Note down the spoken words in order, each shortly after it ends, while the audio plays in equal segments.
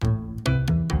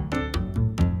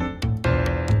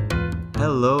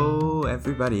Hello,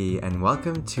 everybody, and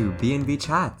welcome to B&B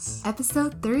Chats.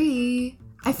 Episode 3.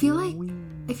 I feel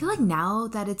like now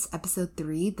that it's episode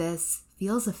 3, this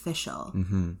feels official.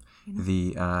 Mm-hmm. You know?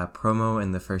 The promo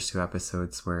in the first 2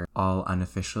 episodes were all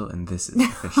unofficial, and this is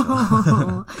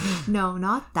official. No,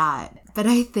 not that. But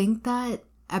I think that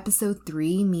episode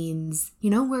 3 means,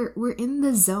 we're in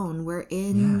the zone. We're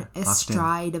in a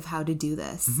stride of how to do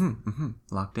this.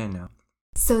 Locked in now.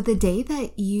 So the day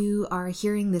that you are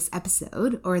hearing this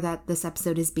episode, or that this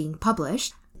episode is being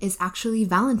published, is actually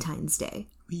Valentine's Day.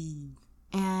 Whee.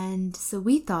 And so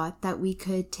we thought that we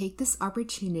could take this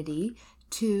opportunity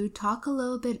to talk a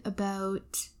little bit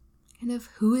about kind of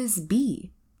who is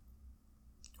B.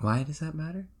 Why does that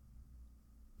matter?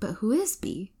 But who is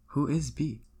B? Who is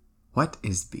B? What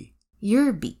is B?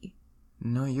 You're B.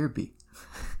 No, you're B.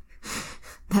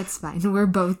 That's fine. We're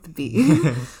both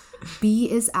B. B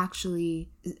actually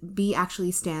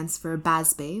stands for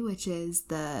Bazbe, which is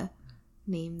the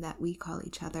name that we call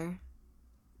each other.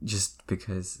 Just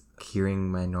because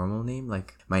hearing my normal name,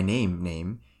 like my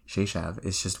name, Sheshav,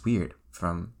 is just weird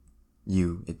from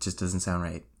you. It just doesn't sound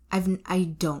right.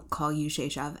 I don't call you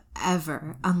Sheshav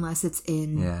ever unless it's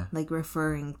in like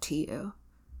referring to you.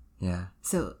 Yeah.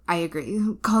 So I agree.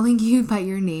 Calling you by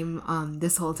your name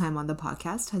this whole time on the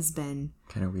podcast has been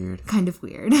kind of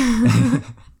weird.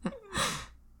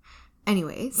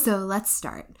 Anyway, so let's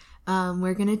start.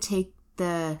 We're going to take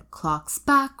the clocks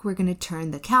back. We're going to turn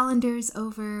the calendars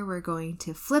over. We're going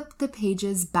to flip the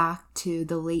pages back to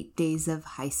the late days of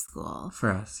high school. For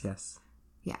us, yes.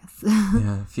 Yes.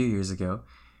 Yeah, a few years ago.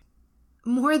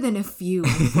 More than a few,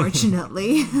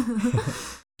 unfortunately.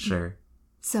 Sure.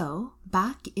 So,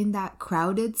 back in that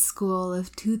crowded school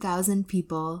of 2,000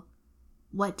 people,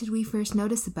 what did we first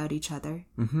notice about each other?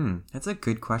 That's a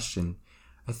good question.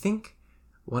 I think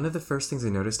one of the first things I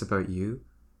noticed about you,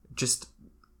 just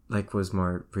like was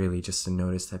more really just a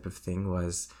notice type of thing,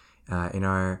 was in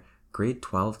our grade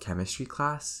 12 chemistry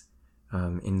class,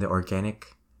 in the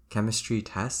organic chemistry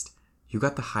test, you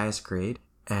got the highest grade,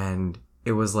 and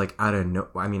it was like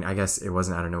I guess it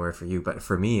wasn't out of nowhere for you, but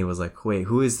for me, it was like, wait,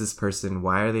 who is this person?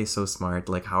 Why are they so smart?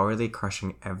 Like, how are they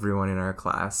crushing everyone in our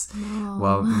class? No.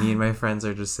 While me and my friends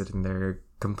are just sitting there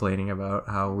complaining about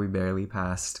how we barely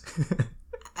passed.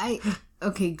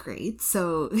 Okay, great.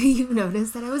 So you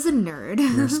noticed that I was a nerd.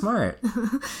 You're smart.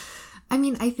 I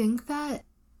mean, I think that,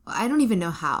 I don't even know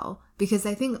how, because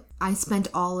I think I spent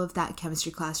all of that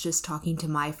chemistry class just talking to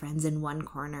my friends in one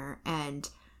corner, and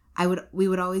we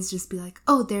would always just be like,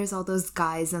 oh, there's all those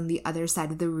guys on the other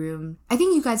side of the room. I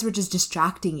think you guys were just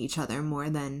distracting each other more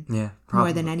than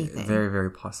anything. Very, very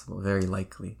possible. Very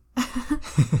likely.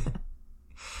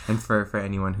 And for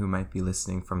anyone who might be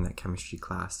listening from that chemistry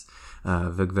class,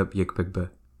 vugvup.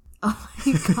 Oh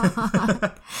my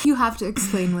god. You have to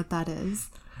explain what that is.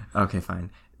 Okay,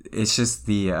 fine. It's just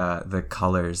the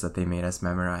colors that they made us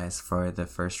memorize for the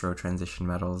first row transition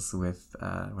metals with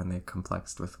when they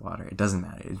complexed with water. It doesn't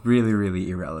matter. It's really,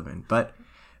 really irrelevant. But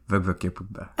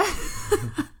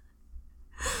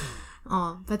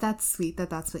oh, but that's sweet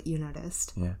that's what you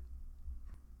noticed. Yeah.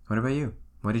 What about you?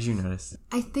 What did you notice?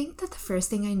 I think that the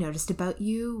first thing I noticed about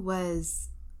you was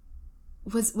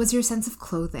your sense of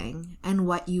clothing and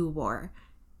what you wore.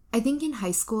 I think in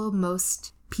high school,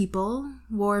 most people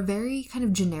wore very kind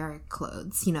of generic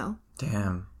clothes,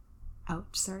 Damn. Ouch,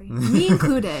 sorry. Me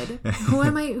included. Who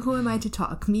am I to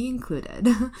talk? Me included.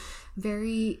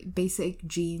 Very basic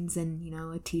jeans and,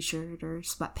 a t-shirt or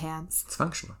sweatpants. It's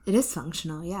functional. It is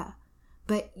functional, yeah.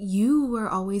 But you were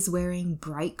always wearing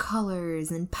bright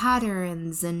colors and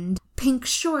patterns and pink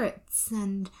shorts,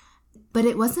 but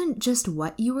it wasn't just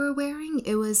what you were wearing,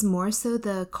 it was more so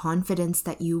the confidence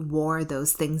that you wore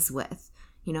those things with.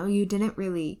 You didn't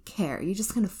really care. You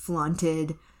just kind of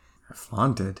flaunted.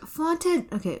 Flaunted?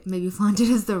 Okay, maybe flaunted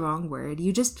is the wrong word.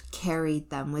 You just carried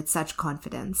them with such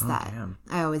confidence that damn.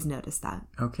 I always noticed that.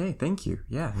 Okay, thank you.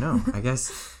 Yeah, no, I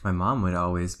guess my mom would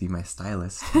always be my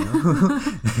stylist.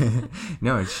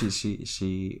 No,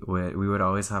 we would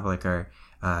always have like our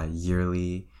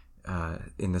yearly,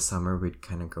 in the summer, we'd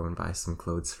kind of go and buy some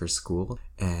clothes for school.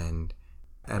 And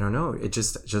I don't know, it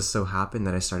just so happened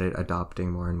that I started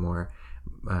adopting more and more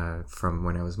from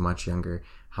when I was much younger,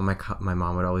 how my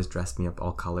mom would always dress me up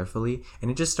all colorfully,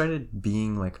 and it just started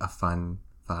being like a fun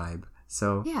vibe.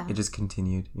 So yeah. It just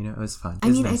continued. It was fun.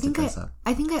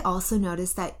 I think I also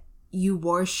noticed that you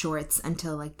wore shorts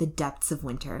until like the depths of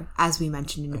winter, as we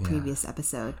mentioned in the previous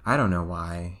episode. I don't know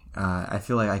why. I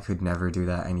feel like I could never do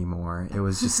that anymore. It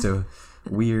was just a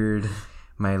weird,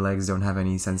 my legs don't have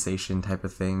any sensation type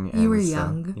of thing. You were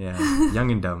young. Yeah,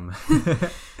 young and dumb.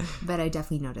 But I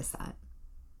definitely noticed that.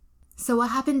 So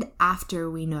what happened after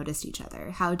we noticed each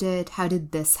other? How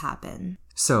did this happen?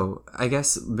 So I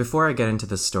guess before I get into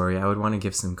the story, I would want to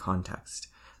give some context.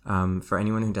 For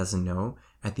anyone who doesn't know,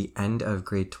 at the end of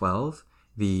grade 12,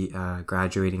 the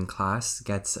graduating class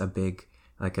gets a big,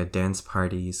 like a dance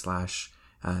party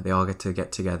 / they all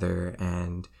get together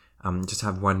and just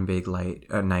have one big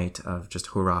night of just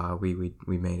hurrah, we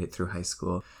made it through high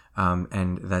school.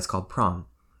 And that's called prom.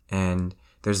 And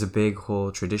there's a big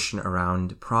whole tradition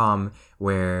around prom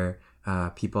where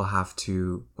people have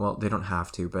to, well, they don't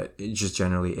have to, but it just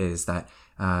generally is that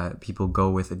people go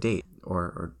with a date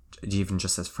or even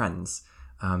just as friends.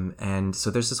 And so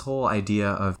there's this whole idea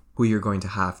of who you're going to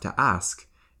have to ask.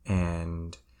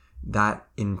 And that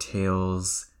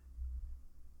entails,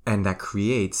 and that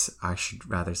creates, I should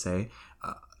rather say,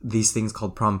 these things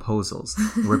called promposals,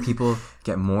 where people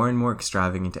get more and more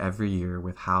extravagant every year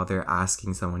with how they're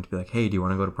asking someone to be like, hey, do you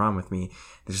want to go to prom with me?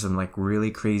 There's some like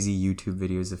really crazy YouTube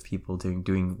videos of people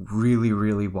doing really,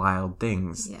 really wild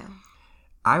things. Yeah.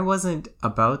 I wasn't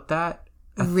about that.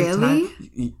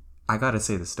 Really? I gotta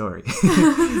say the story.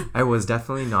 I was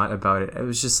definitely not about it. It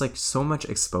was just like so much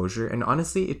exposure. And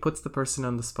honestly, it puts the person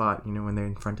on the spot, when they're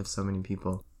in front of so many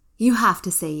people. You have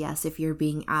to say yes if you're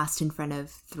being asked in front of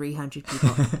 300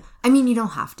 people. I mean, you don't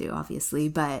have to, obviously,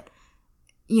 but,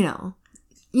 you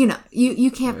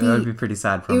can't be... It would be pretty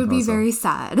sad. It would be very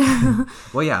sad.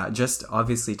 Well, yeah, just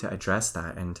obviously to address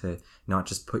that and to not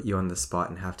just put you on the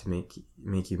spot and have to make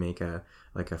you make a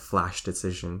flash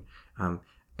decision. I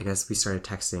guess we started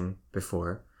texting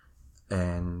before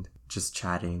and just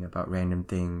chatting about random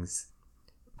things.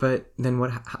 But then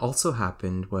what also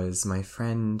happened was my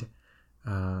friend...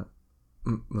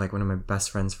 like one of my best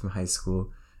friends from high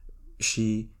school,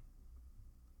 she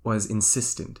was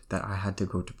insistent that I had to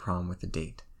go to prom with a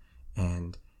date.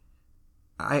 And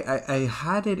I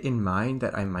had it in mind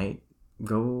that I might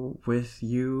go with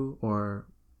you or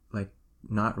like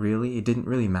not really. It didn't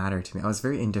really matter to me. I was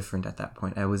very indifferent at that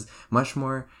point. I was much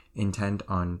more intent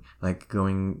on like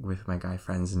going with my guy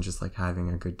friends and just like having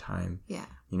a good time. Yeah.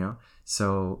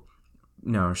 So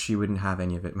no, she wouldn't have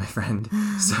any of it, my friend.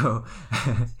 So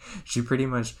she pretty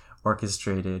much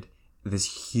orchestrated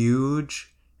this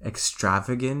huge,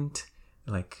 extravagant,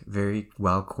 like very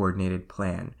well coordinated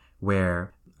plan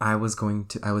where I was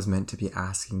meant to be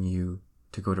asking you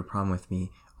to go to prom with me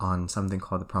on something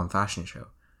called the prom fashion show.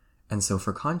 And so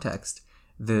for context,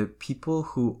 the people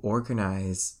who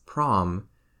organize prom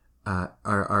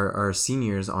are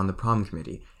seniors on the prom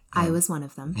committee. I was one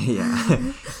of them.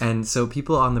 Yeah. And so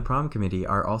people on the prom committee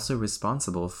are also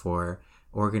responsible for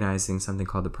organizing something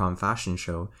called the prom fashion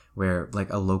show, where like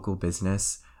a local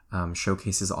business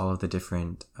showcases all of the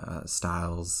different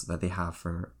styles that they have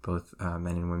for both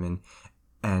men and women.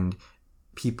 And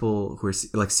people who are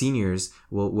like seniors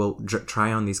will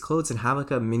try on these clothes and have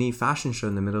like a mini fashion show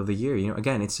in the middle of the year.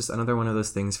 Again, it's just another one of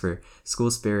those things for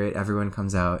school spirit. Everyone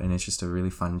comes out and it's just a really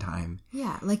fun time.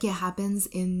 Yeah, like it happens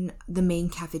in the main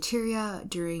cafeteria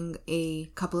during a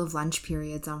couple of lunch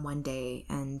periods on one day.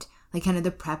 And like kind of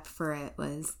the prep for it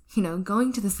was,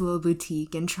 going to this little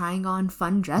boutique and trying on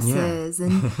fun dresses.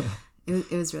 Yeah. And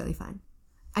it was really fun.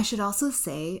 I should also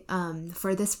say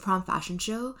for this prom fashion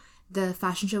show, the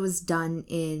fashion show was done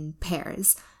in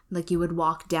pairs. Like you would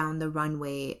walk down the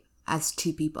runway as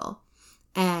two people.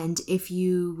 And if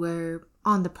you were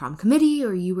on the prom committee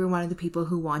or you were one of the people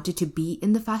who wanted to be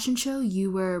in the fashion show,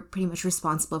 you were pretty much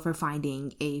responsible for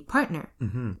finding a partner.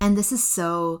 Mm-hmm. And this is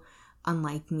so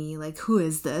unlike me. Like, who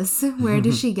is this? Where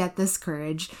did she get this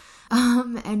courage?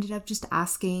 Ended up just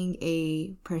asking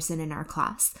a person in our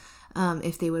class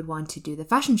if they would want to do the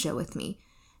fashion show with me.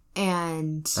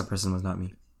 And that person was not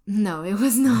me. No, it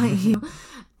was not you.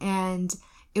 And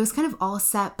it was kind of all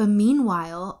set. But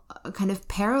meanwhile, kind of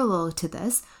parallel to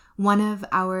this, one of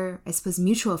our, I suppose,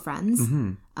 mutual friends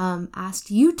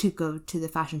asked you to go to the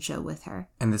fashion show with her.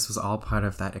 And this was all part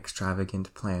of that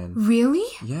extravagant plan. Really?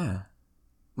 Yeah.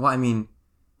 Well, I mean...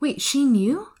 Wait, she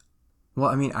knew? Well,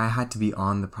 I mean, I had to be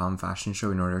on the prom fashion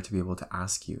show in order to be able to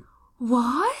ask you.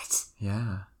 What?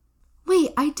 Yeah.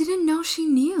 Wait, I didn't know she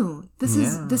knew. This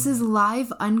is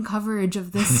live uncoverage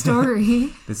of this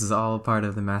story. This is all part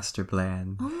of the master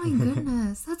plan. Oh my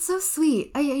goodness, that's so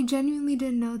sweet. I genuinely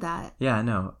didn't know that. Yeah,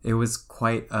 no, it was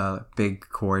quite a big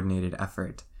coordinated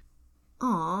effort.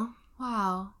 Aw,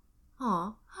 wow.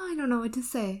 Aw, I don't know what to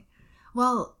say.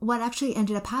 Well, what actually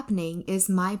ended up happening is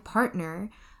my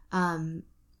partner, something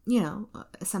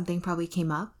probably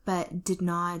came up, but did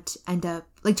not end up,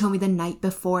 told me the night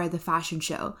before the fashion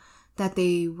show that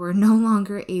they were no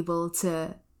longer able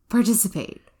to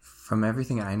participate. from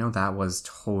everything I know, that was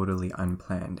totally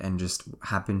unplanned and just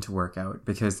happened to work out,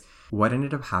 because what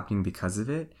ended up happening because of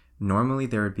it, normally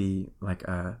there would be like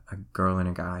a girl and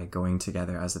a guy going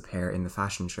together as a pair in the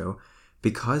fashion show.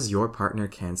 Because your partner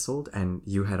canceled and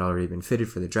you had already been fitted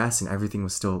for the dress and everything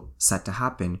was still set to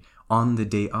happen on the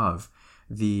day of,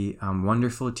 the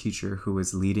wonderful teacher who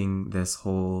was leading this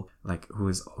whole, like, who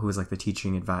was like the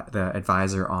teaching the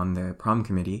advisor on the prom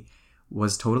committee,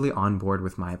 was totally on board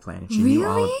with my plan. She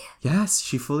really? Yes,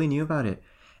 she fully knew about it.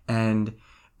 And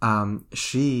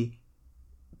she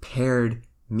paired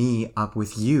me up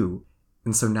with you.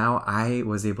 And so now I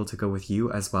was able to go with you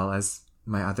as well as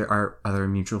our other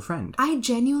mutual friend. I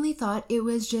genuinely thought it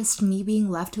was just me being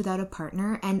left without a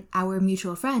partner and our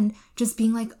mutual friend just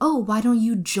being like, oh, why don't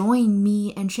you join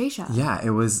me and Shaysha? Yeah, it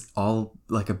was all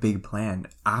like a big plan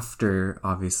after,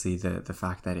 obviously, the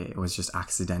fact that it was just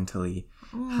accidentally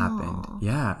happened.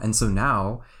 Yeah, and so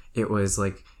now it was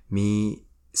like me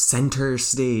center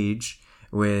stage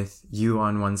with you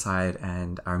on one side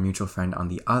and our mutual friend on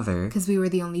the other. Because we were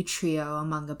the only trio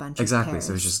among a bunch exactly, of pairs.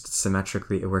 So it was just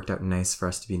symmetrically, it worked out nice for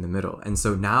us to be in the middle. And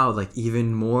so now, like,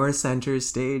 even more center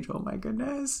stage. Oh my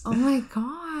goodness. Oh my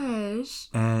gosh.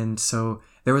 And so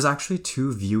there was actually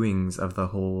 2 viewings of the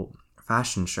whole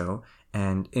fashion show.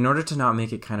 And in order to not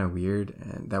make it kind of weird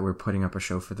that we're putting up a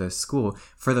show for the school,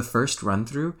 for the first run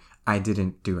through, I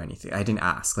didn't do anything. I didn't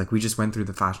ask. Like, we just went through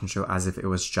the fashion show as if it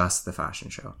was just the fashion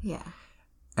show. Yeah.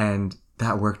 And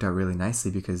that worked out really nicely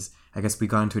because I guess we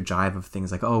got into a jive of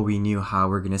things like, oh, we knew how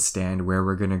we're going to stand, where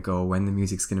we're going to go, when the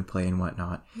music's going to play and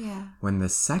whatnot. Yeah. When the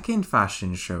second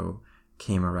fashion show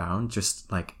came around, just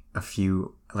like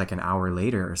an hour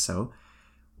later or so,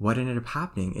 what ended up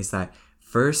happening is that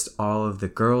first all of the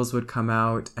girls would come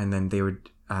out and then they would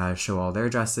show all their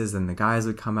dresses, then the guys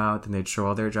would come out, then they'd show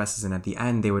all their dresses, and at the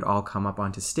end they would all come up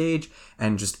onto stage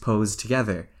and just pose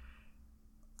together.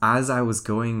 As I was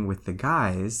going with the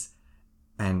guys,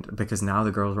 and because now the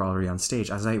girls were already on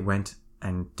stage, as I went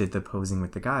and did the posing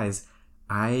with the guys,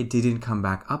 I didn't come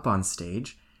back up on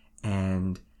stage,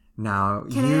 and now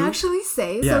Can I actually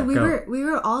say? Yeah, so we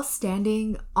were all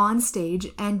standing on stage,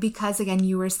 and because again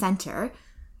you were center,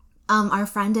 our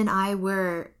friend and I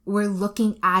were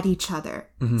looking at each other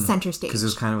center stage. Because it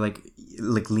was kind of like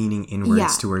leaning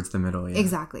inwards towards the middle. Yeah.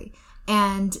 Exactly.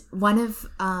 And one of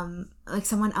like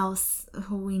someone else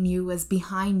who we knew was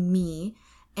behind me,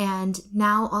 and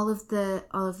now all of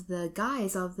the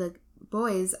guys, all of the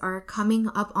boys are coming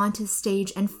up onto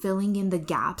stage and filling in the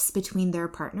gaps between their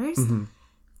partners.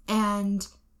 And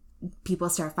people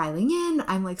start filing in.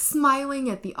 I'm like smiling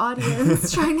at the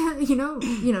audience, trying to, you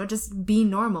know, just be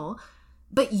normal.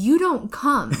 But you don't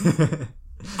come.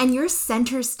 And you're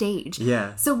center stage.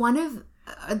 Yeah. So one of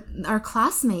our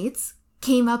classmates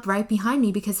came up right behind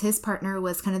me because his partner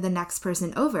was kind of the next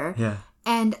person over. Yeah.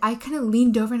 And I kind of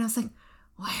leaned over and I was like,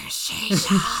 where's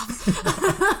Shaysha?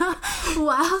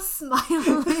 While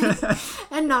smiling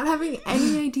and not having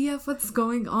any idea of what's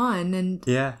going on. And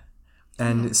yeah.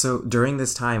 And so during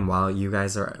this time, while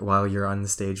you're on the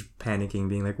stage panicking,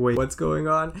 being like, wait, what's going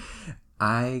on?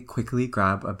 I quickly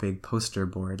grab a big poster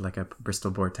board, like a Bristol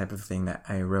board type of thing that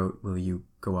I wrote, will you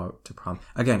go out to prom?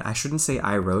 Again, I shouldn't say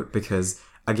I wrote because,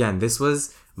 again, this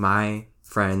was my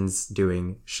friend's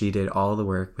doing. She did all the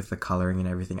work with the coloring and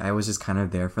everything. I was just kind of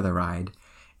there for the ride.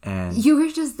 And you were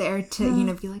just there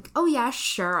to, be like, oh yeah,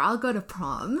 sure, I'll go to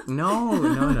prom.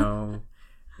 No.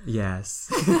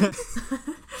 Yes.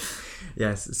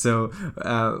 Yes. So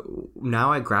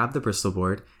now I grab the Bristol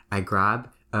board. I grab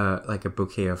like a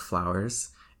bouquet of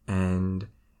flowers and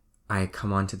I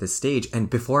come onto the stage. And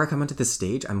before I come onto the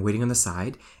stage, I'm waiting on the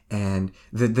side, and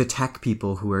the tech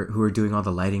people who are doing all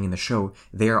the lighting in the show,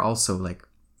 they are also like,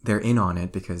 they're in on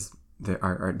it because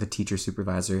the teacher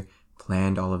supervisor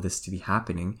planned all of this to be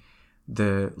happening.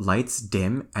 The lights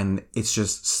dim and it's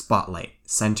just spotlight,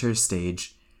 center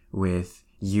stage with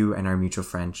you and our mutual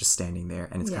friend just standing there,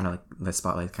 and it's kind of like the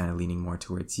spotlight kind of leaning more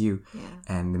towards you. Yeah.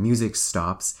 And the music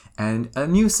stops and a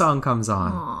new song comes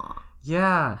on. Aww.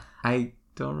 Yeah. I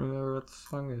don't remember what the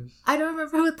song is. I don't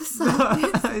remember what the song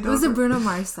is. It was a Bruno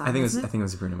Mars song. I think it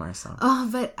was a Bruno Mars song. Oh,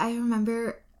 but I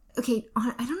remember, okay,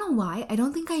 I don't know why. I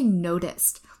don't think I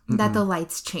noticed that the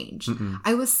lights changed.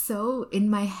 I was so in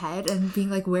my head and being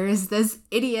like, where is this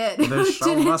idiot? The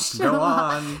show must go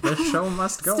on. The show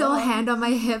must go on. Still hand on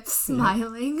my hip,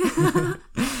 smiling.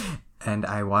 And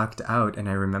I walked out, and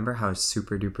I remember how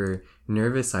super duper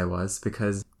nervous I was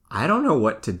because I don't know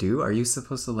what to do. Are you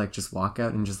supposed to like just walk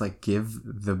out and just like give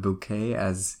the bouquet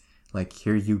as Like,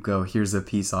 here you go. Here's a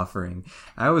peace offering.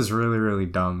 I was really, really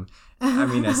dumb. I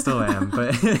mean, I still am,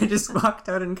 but I just walked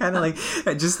out and kind of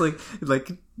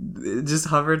just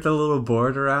hovered the little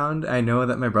board around. I know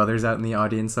that my brother's out in the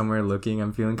audience somewhere looking.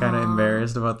 I'm feeling kind of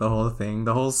embarrassed about the whole thing.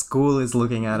 The whole school is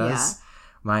looking at us.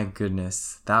 My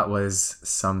goodness, that was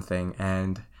something.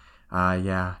 And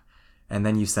yeah. And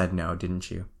then you said no, didn't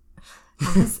you?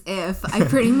 As if. I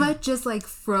pretty much just like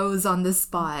froze on the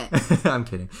spot. I'm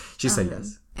kidding. She said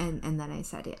yes. And then I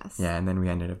said yes. Yeah, and then we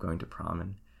ended up going to prom,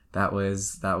 and that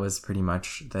was pretty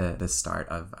much the start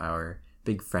of our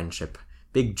big friendship,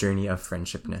 big journey of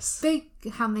friendshipness. Big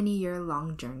how many year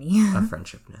long journey of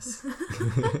friendshipness.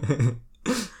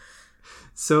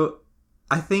 So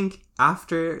I think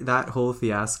after that whole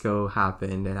fiasco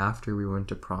happened and after we went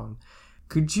to prom,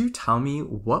 could you tell me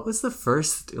what was the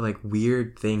first like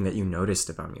weird thing that you noticed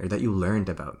about me or that you learned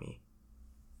about me?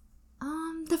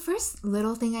 The first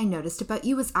little thing I noticed about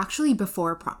you was actually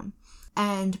before prom.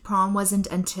 And prom wasn't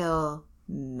until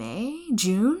May,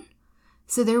 June.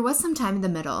 So there was some time in the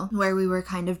middle where we were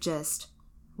kind of just,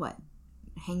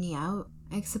 hanging out,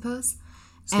 I suppose.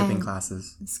 Skipping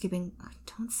classes.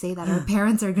 Don't say that. Our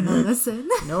parents are going to listen.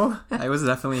 No, I was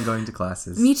definitely going to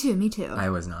classes. Me too. I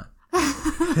was not.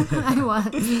 I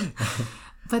was.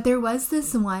 But there was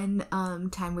this one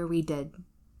time where we did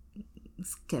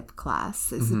skip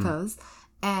class, I suppose.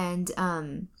 And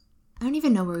I don't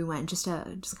even know where we went. Just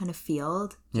kind of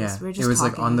field. It was talking.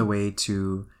 Like on the way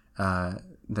to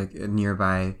like a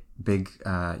nearby big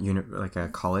like a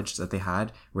college that they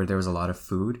had where there was a lot of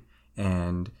food,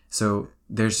 and so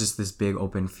there's just this big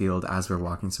open field as we're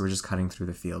walking. So we're just cutting through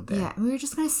the field there. Yeah, we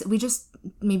just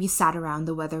maybe sat around.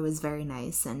 The weather was very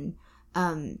nice, and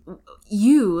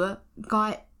you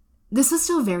got. This was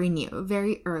still very new,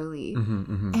 very early.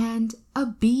 And a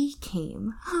bee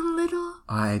came. A little...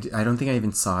 I don't think I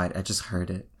even saw it. I just heard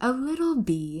it. A little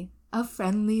bee. A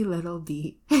friendly little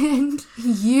bee. And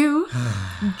you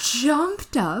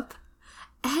jumped up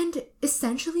and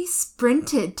essentially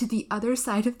sprinted to the other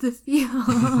side of the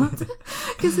field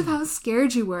because of how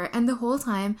scared you were. And the whole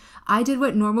time, I did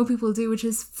what normal people do, which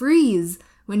is freeze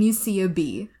when you see a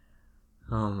bee.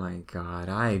 Oh my god,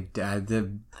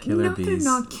 the killer bees. No, they're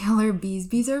not killer bees.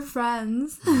 Bees are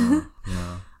friends. No.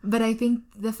 But I think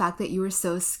the fact that you were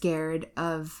so scared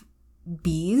of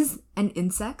bees and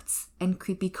insects and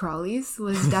creepy crawlies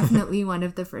was definitely one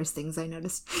of the first things I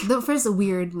noticed. The first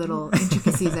weird little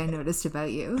intricacies I noticed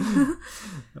about you.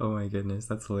 Oh my goodness,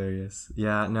 that's hilarious.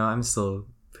 Yeah, no, I'm still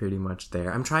pretty much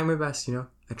there. I'm trying my best,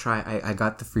 I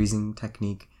got the freezing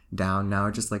technique down. Now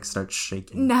I just like start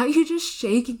shaking. Now you're just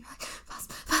shaking.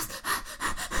 Fast.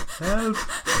 Help.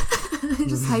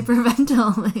 Just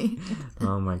hyperventilate.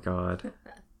 Oh my god.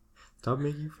 Stop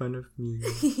making fun of me.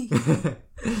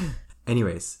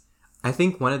 Anyways, I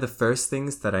think one of the first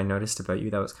things that I noticed about you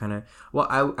that was kind of... Well,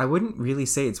 I wouldn't really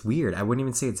say it's weird. I wouldn't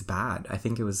even say it's bad. I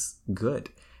think it was good.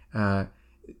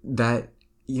 That...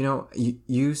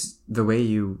 you the way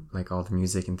you like all the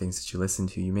music and things that you listen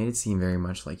to, you made it seem very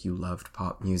much like you loved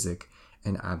pop music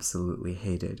and absolutely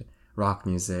hated rock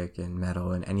music and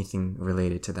metal and anything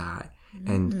related to that.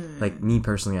 And like me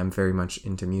personally, I'm very much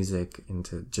into music,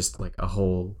 into just like a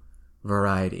whole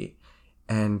variety.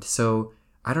 And so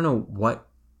I don't know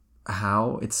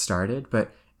how it started,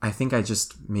 but I think I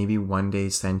just maybe one day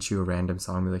sent you a random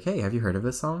song and be like, hey, have you heard of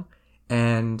this song?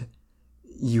 And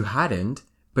you hadn't.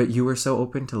 But you were so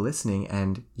open to listening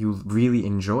and you really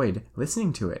enjoyed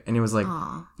listening to it. And it was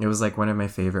like one of my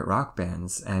favorite rock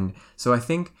bands. And so I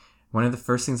think one of the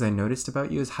first things I noticed about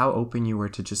you is how open you were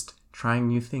to just trying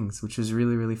new things, which was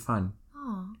really, really fun.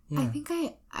 Oh, yeah. I think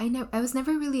I was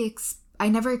never really, I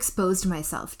never exposed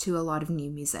myself to a lot of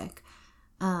new music.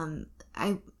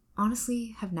 I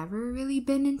honestly have never really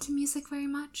been into music very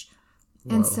much.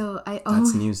 And so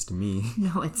that's news to me.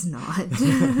 No, it's not.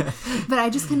 But I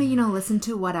just kind of, listened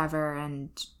to whatever and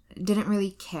didn't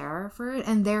really care for it.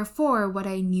 And therefore, what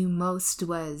I knew most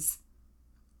was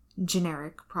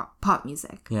generic pop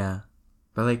music. Yeah.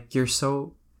 But, like, you're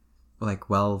so, like,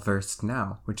 well-versed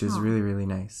now, which is really, really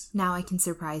nice. Now I can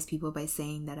surprise people by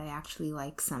saying that I actually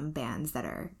like some bands that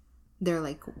they're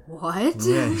like, what?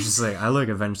 Yeah, you're just like, I like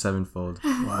Avenged Sevenfold.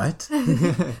 What?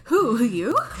 Who?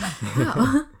 You?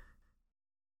 Oh.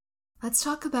 Let's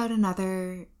talk about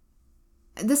another...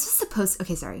 This was supposed...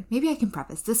 Okay, sorry. Maybe I can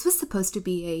preface. This was supposed to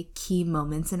be a key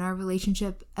moments in our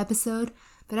relationship episode,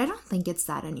 but I don't think it's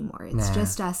that anymore. It's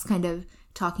just us kind of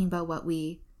talking about what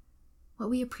we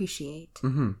appreciate.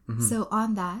 So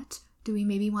on that, do we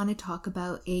maybe want to talk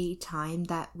about a time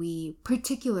that we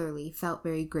particularly felt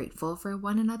very grateful for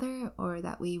one another or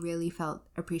that we really felt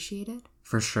appreciated?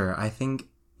 For sure. I think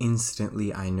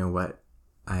instantly I know what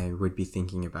I would be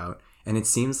thinking about. And it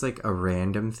seems like a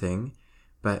random thing,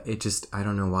 but it just, I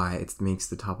don't know why, it makes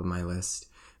the top of my list.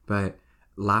 But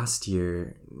last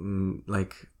year,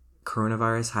 like,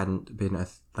 coronavirus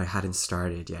hadn't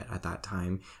started yet at that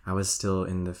time. I was still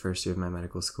in the first year of my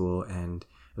medical school, and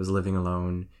I was living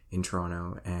alone in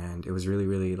Toronto, and it was really,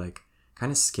 really, like,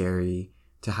 kind of scary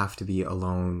to have to be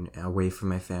alone, away from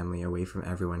my family, away from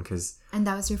everyone, because... And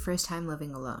that was your first time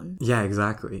living alone. Yeah,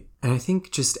 exactly. And I think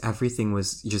just everything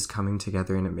was just coming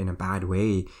together in a bad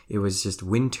way. It was just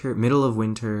winter, middle of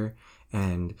winter,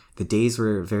 and the days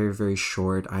were very, very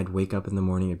short. I'd wake up in the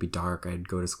morning, it'd be dark. I'd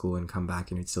go to school and come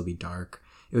back and it'd still be dark.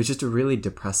 It was just a really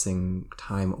depressing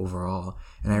time overall.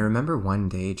 And I remember one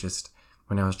day, just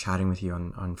when I was chatting with you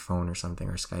on phone or something,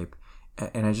 or Skype,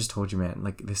 and I just told you, man,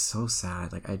 like, this is so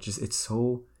sad. Like, it's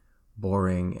so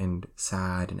boring and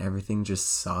sad, and everything just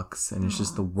sucks, and it's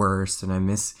just the worst. And I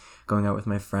miss going out with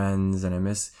my friends, and I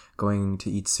miss going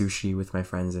to eat sushi with my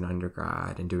friends in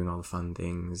undergrad and doing all the fun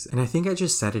things. And I think I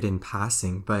just said it in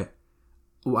passing, but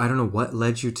I don't know what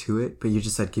led you to it, but you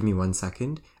just said, give me 1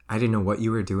 second. I didn't know what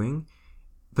you were doing.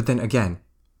 But then again,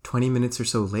 20 minutes or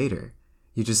so later,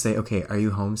 you just say, okay, are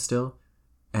you home still?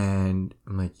 And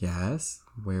I'm like, yes.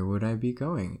 Where would I be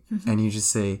going? And you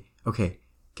just say, okay,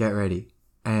 get ready.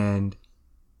 And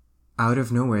out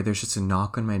of nowhere, there's just a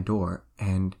knock on my door,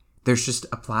 and there's just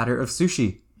a platter of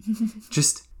sushi.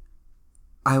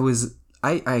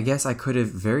 I guess I could have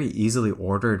very easily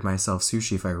ordered myself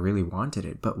sushi if I really wanted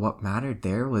it. But what mattered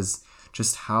there was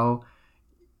just how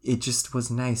it just was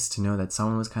nice to know that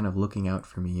someone was kind of looking out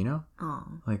for me, you know?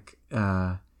 Aww. Like,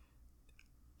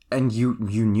 and you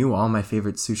knew all my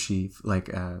favorite sushi, like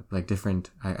different,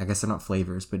 I guess they're not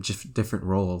flavors, but just different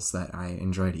rolls that I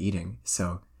enjoyed eating.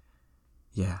 So,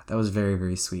 yeah, that was very,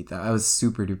 very sweet. I was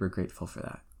super duper grateful for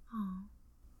that.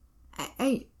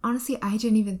 I honestly, I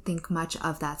didn't even think much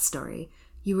of that story.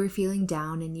 You were feeling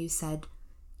down, and you said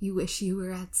you wish you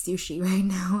were at sushi right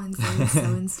now, and so it's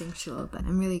so instinctual. But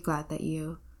I'm really glad that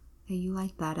you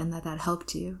liked that, and that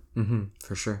helped you.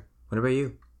 For sure. What about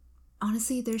you?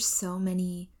 Honestly, there's so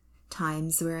many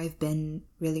times where I've been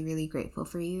really, really grateful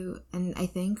for you. And I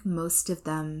think most of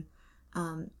them,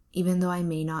 even though I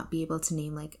may not be able to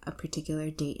name like a particular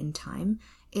date and time,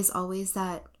 is always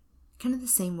that kind of the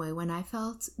same way when I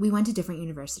felt, we went to different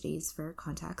universities for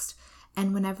context.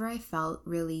 And whenever I felt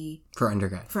really... For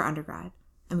undergrad.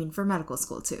 I mean, for medical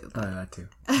school too. That too.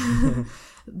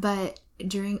 But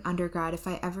during undergrad, if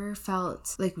I ever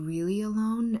felt like really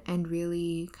alone and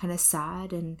really kind of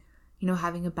sad and, you know,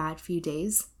 having a bad few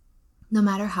days, no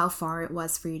matter how far it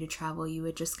was for you to travel, you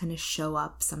would just kind of show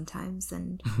up sometimes,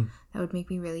 and that would make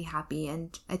me really happy.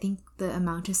 And I think the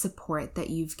amount of support that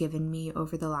you've given me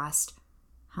over the last,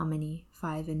 how many?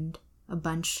 5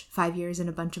 years and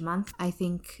a bunch of months. I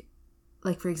think,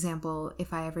 like, for example,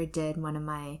 if I ever did one of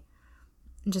my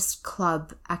just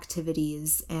club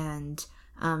activities and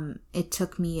it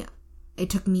took me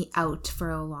out for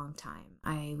a long time.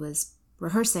 I was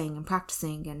rehearsing and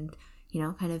practicing and, you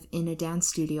know, kind of in a dance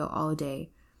studio all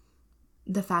day.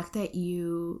 The fact that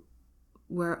you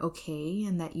were okay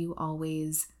and that you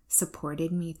always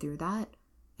supported me through that,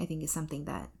 I think is something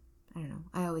that, I don't know,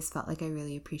 I always felt like I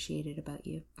really appreciated about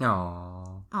you.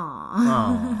 Aww.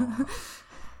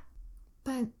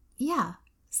 But yeah,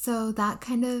 so that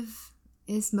kind of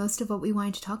is most of what we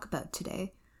wanted to talk about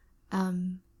today.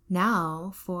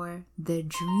 Now for the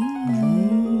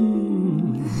dream.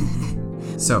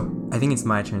 So, I think it's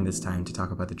my turn this time to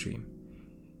talk about the dream.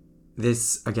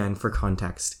 This, again, for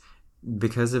context,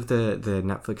 because of the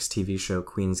Netflix TV show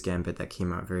Queen's Gambit that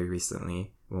came out very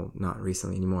recently, well, not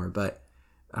recently anymore, but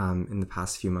in the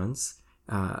past few months,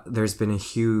 there's been a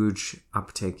huge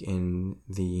uptick in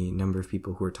the number of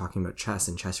people who are talking about chess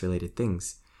and chess-related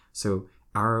things. So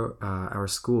our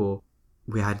school,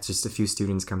 we had just a few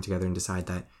students come together and decide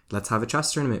that let's have a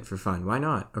chess tournament for fun. Why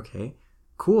not? Okay,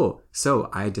 cool. So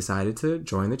I decided to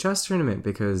join the chess tournament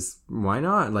because why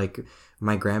not? Like,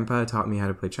 my grandpa taught me how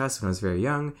to play chess when I was very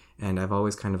young, and I've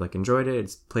always kind of like enjoyed it.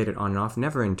 It's played it on and off,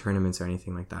 never in tournaments or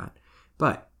anything like that.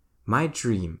 But my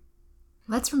dream...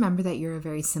 Let's remember that you're a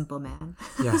very simple man.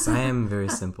 Yes, I am very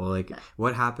simple. Like,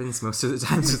 what happens most of the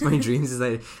times with my dreams is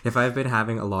that if I've been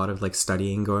having a lot of like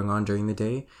studying going on during the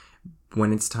day,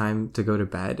 when it's time to go to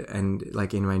bed and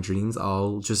like in my dreams,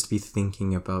 I'll just be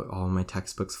thinking about all my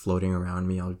textbooks floating around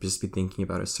me. I'll just be thinking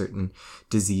about a certain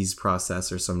disease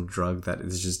process or some drug that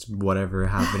is just whatever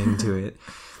happening to it.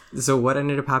 So what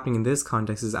ended up happening in this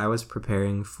context is I was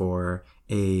preparing for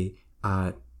a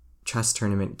chess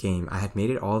tournament game. I had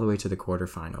made it all the way to the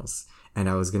quarterfinals, and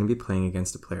I was going to be playing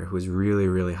against a player who was really,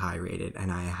 really high rated,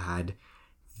 and I had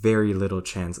very little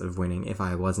chance of winning if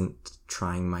I wasn't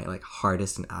trying my like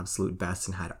hardest and absolute best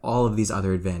and had all of these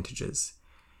other advantages.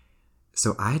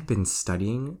 So I had been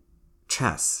studying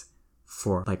chess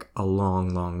for like a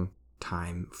long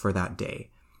time for that day.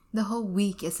 The whole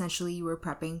week, essentially, you were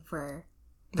prepping for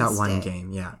That one day.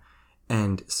 game, yeah.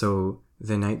 And so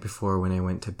the night before when I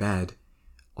went to bed,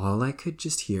 all I could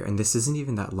just hear, and this isn't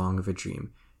even that long of a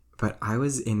dream, but I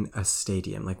was in a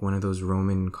stadium, like one of those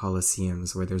Roman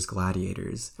Colosseums where there's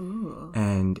gladiators. Ooh.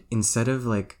 And instead of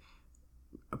like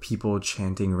people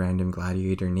chanting random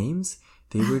gladiator names,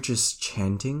 they were just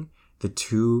chanting the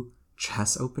 2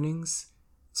 chess openings.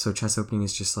 So chess opening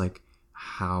is just like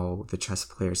how the chess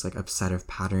players, like a set of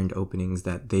patterned openings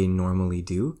that they normally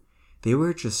do. They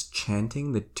were just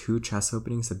chanting the 2 chess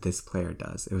openings that this player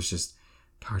does. It was just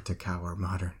Tartakower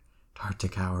modern,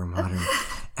 Tartakower modern.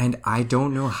 And I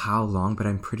don't know how long, but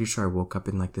I'm pretty sure I woke up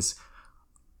in like this,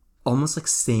 almost like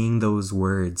saying those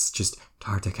words, just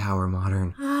Tartakower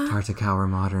modern, Tartakower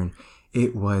modern.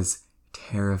 It was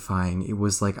terrifying. It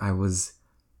was like I was,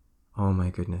 oh my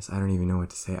goodness, I don't even know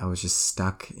what to say. I was just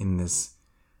stuck in this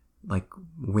like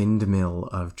windmill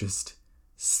of just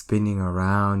spinning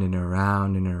around and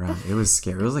around and around. It was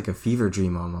scary. It was like a fever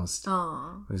dream almost.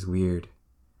 Aww. It was weird.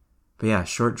 But yeah,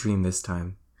 short dream this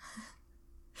time.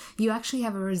 You actually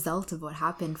have a result of what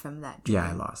happened from that dream. Yeah,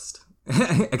 I lost.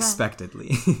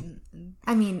 Expectedly.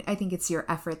 I mean, I think it's your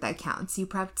effort that counts. You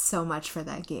prepped so much for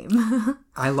that game.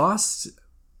 I lost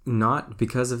not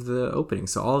because of the opening.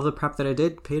 So all of the prep that I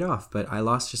did paid off, but I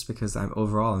lost just because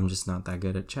I'm just not that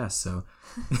good at chess. So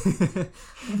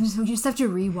You just have to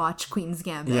rewatch Queen's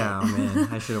Gambit. yeah, oh man,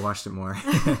 I should have watched it more.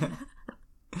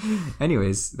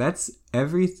 Anyways, that's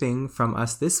everything from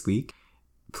us this week.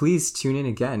 Please tune in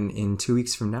again in 2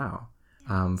 weeks from now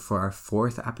for our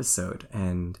 4th episode.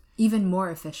 And even more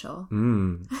official.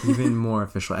 Even more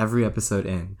official. Every episode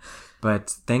in. But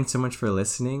thanks so much for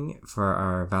listening for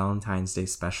our Valentine's Day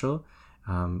special.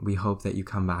 We hope that you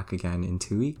come back again in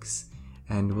 2 weeks.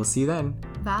 And we'll see you then.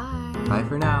 Bye. Bye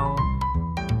for now.